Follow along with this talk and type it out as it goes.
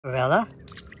gorilla,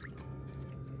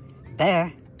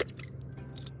 bear,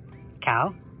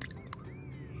 cow,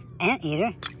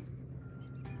 anteater,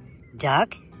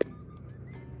 duck,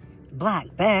 black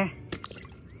bear,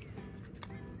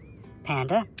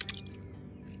 panda,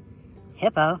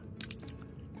 hippo,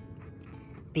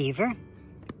 beaver,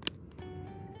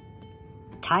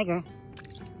 tiger,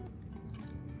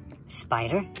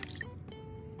 spider,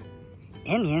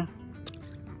 emu,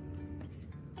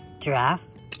 giraffe.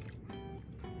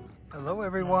 Hello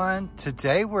everyone.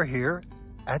 Today we're here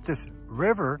at this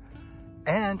river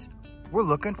and we're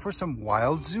looking for some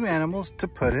wild zoo animals to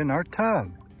put in our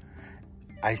tub.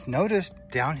 I noticed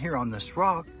down here on this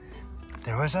rock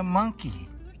there was a monkey.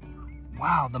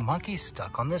 Wow, the monkey's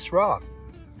stuck on this rock.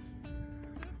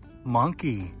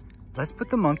 Monkey. Let's put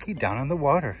the monkey down in the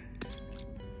water.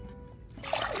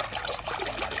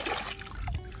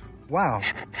 Wow.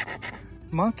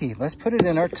 Monkey, let's put it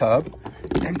in our tub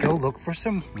and go look for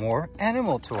some more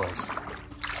animal toys.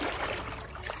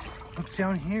 Look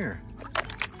down here.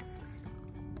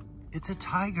 It's a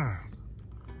tiger.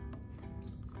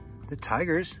 The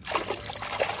tiger's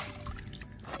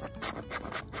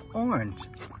orange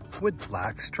with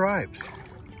black stripes.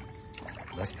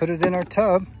 Let's put it in our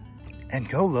tub and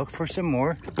go look for some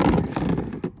more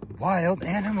wild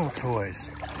animal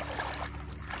toys.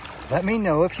 Let me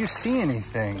know if you see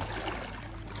anything.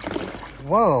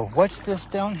 Whoa, what's this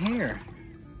down here?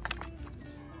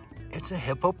 It's a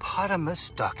hippopotamus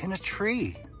stuck in a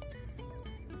tree.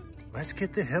 Let's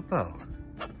get the hippo.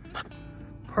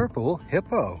 Purple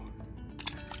hippo.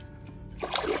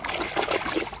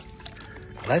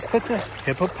 Let's put the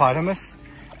hippopotamus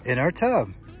in our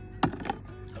tub.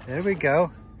 There we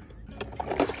go.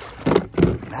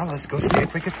 Now let's go see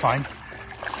if we can find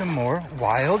some more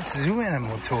wild zoo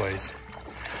animal toys.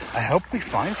 I hope we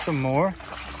find some more.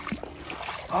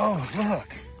 Oh,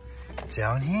 look,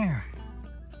 down here.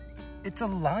 It's a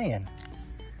lion.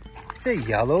 It's a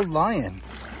yellow lion.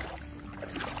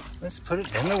 Let's put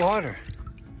it in the water.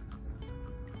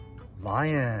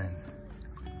 Lion.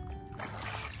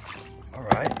 All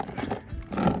right.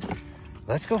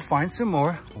 Let's go find some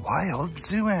more wild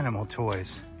zoo animal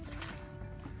toys.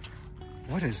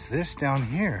 What is this down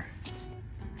here?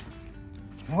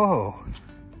 Whoa.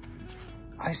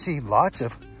 I see lots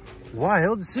of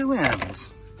wild zoo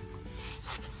animals.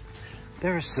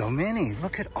 There are so many.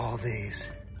 Look at all these.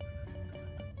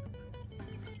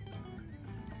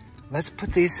 Let's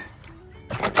put these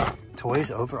toys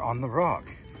over on the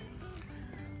rock.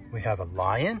 We have a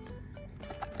lion,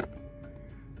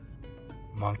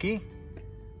 monkey,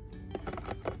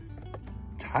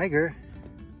 tiger,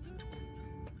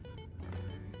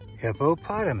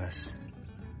 hippopotamus.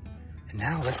 And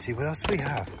now let's see what else we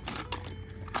have.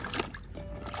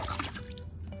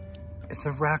 It's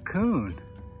a raccoon.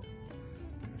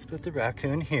 Let's put the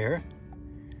raccoon here.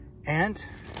 And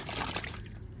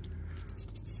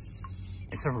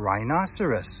it's a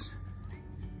rhinoceros.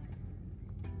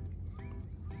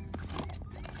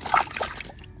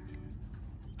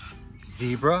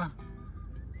 Zebra.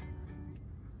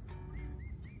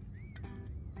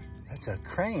 That's a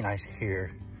crane I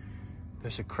hear.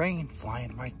 There's a crane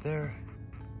flying right there.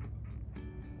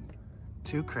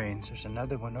 Two cranes. There's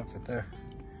another one over there.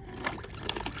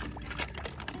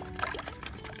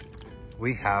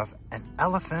 We have an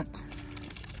elephant.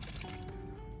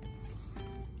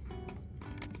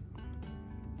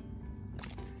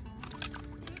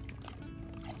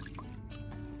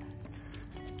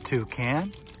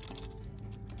 Toucan.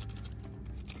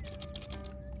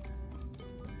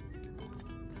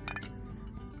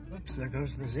 Oops, there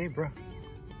goes the zebra.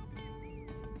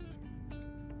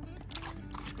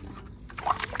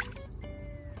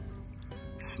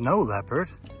 Snow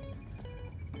leopard.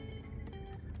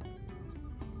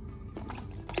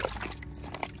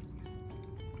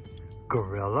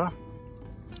 Gorilla.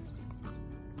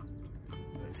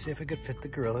 Let's see if we could fit the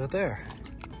gorilla there.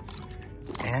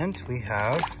 And we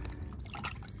have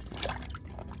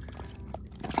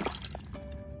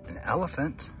an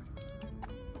elephant.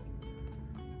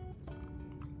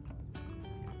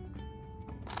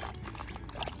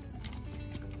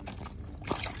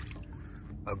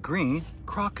 A green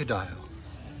crocodile.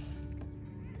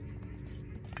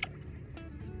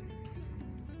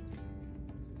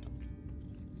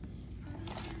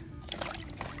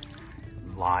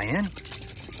 Lion.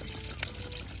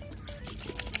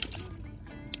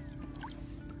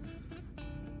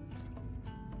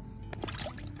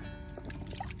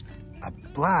 A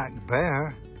black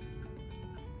bear.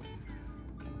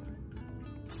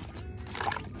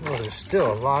 Well, there's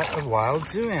still a lot of wild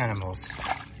zoo animals.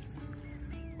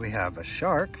 We have a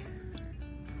shark,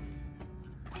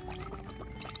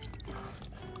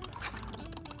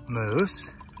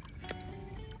 moose,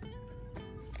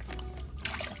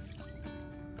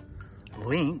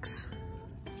 lynx,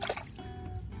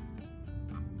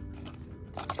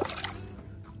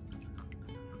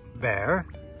 bear.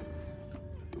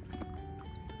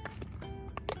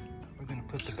 We're gonna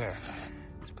put the bear.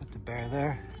 Let's put the bear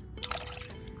there.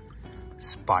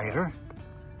 Spider,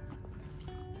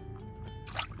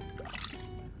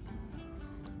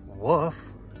 wolf,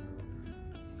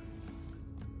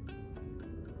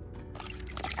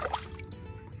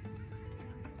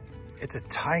 it's a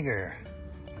tiger.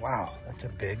 Wow, that's a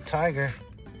big tiger.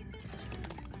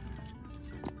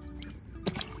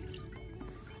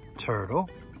 Turtle,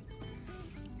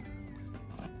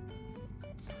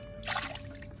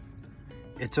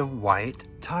 it's a white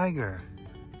tiger.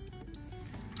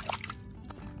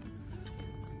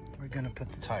 We're gonna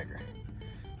put the tiger.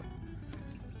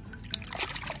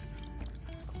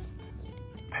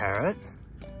 Parrot,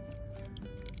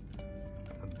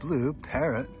 a blue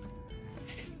parrot.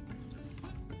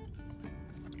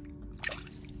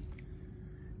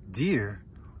 Deer,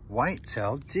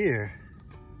 white-tailed deer.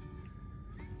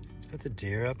 Let's put the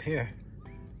deer up here.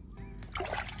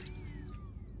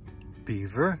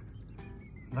 Beaver,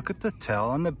 look at the tail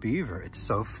on the beaver, it's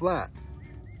so flat.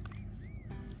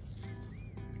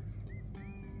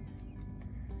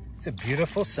 It's a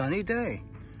beautiful sunny day.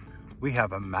 We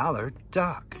have a mallard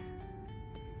duck.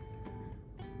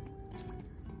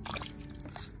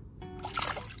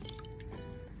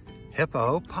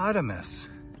 Hippopotamus.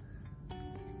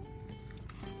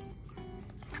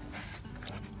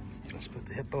 Let's put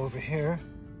the hippo over here.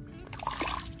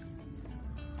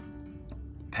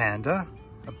 Panda,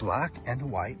 a black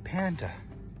and white panda.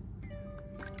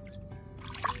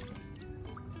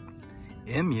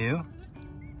 Emu.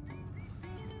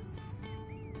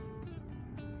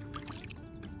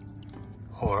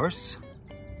 Horse.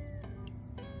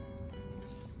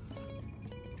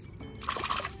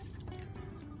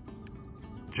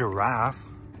 Giraffe.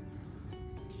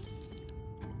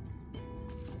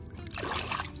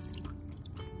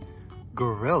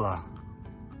 Gorilla.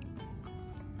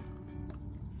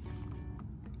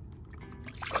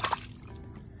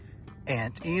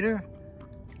 Anteater.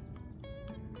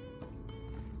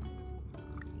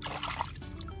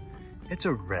 It's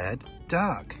a red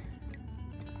duck.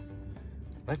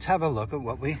 Let's have a look at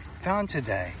what we found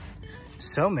today.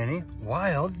 So many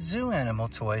wild zoo animal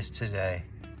toys today.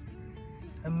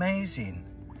 Amazing.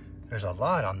 There's a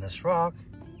lot on this rock.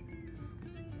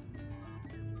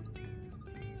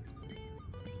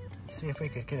 See if we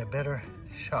could get a better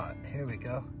shot. Here we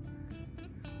go.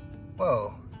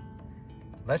 Whoa.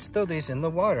 Let's throw these in the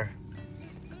water.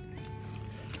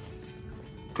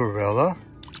 Gorilla.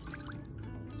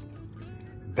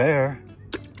 Bear.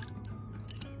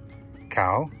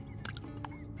 Cow.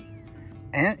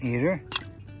 Anteater.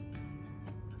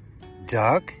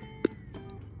 Duck.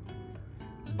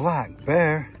 Black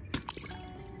bear.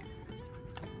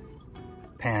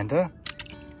 Panda.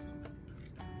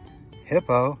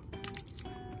 Hippo.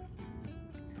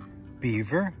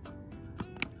 Beaver.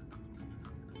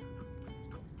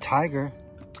 Tiger.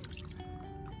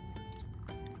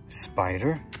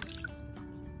 Spider.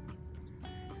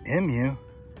 Emu.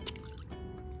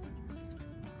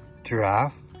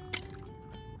 Giraffe.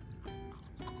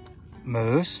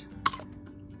 Moose.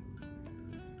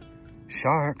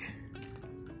 Shark.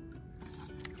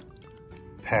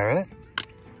 Parrot.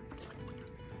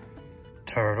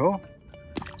 Turtle.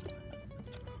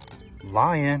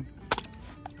 Lion.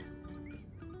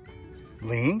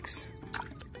 Lynx.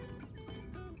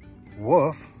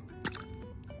 Wolf.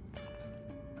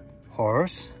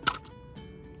 Horse.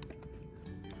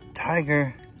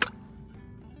 Tiger.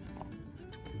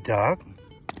 Duck.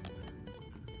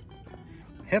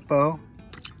 Hippo.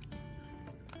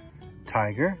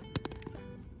 Tiger.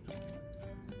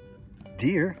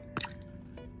 Deer.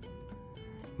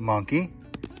 Monkey.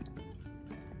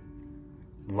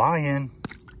 Lion.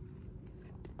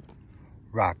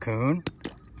 Raccoon.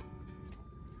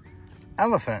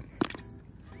 Elephant.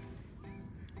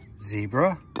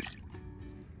 Zebra.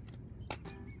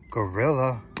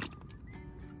 Gorilla.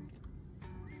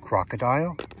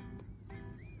 Crocodile.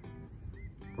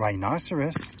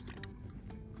 Rhinoceros.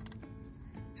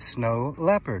 Snow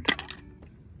leopard.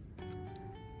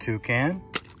 Toucan.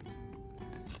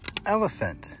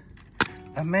 Elephant.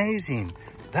 Amazing.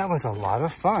 That was a lot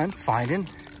of fun finding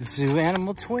zoo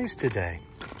animal toys today.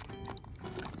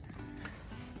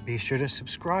 Be sure to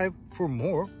subscribe for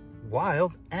more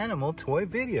wild animal toy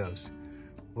videos.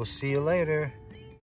 We'll see you later.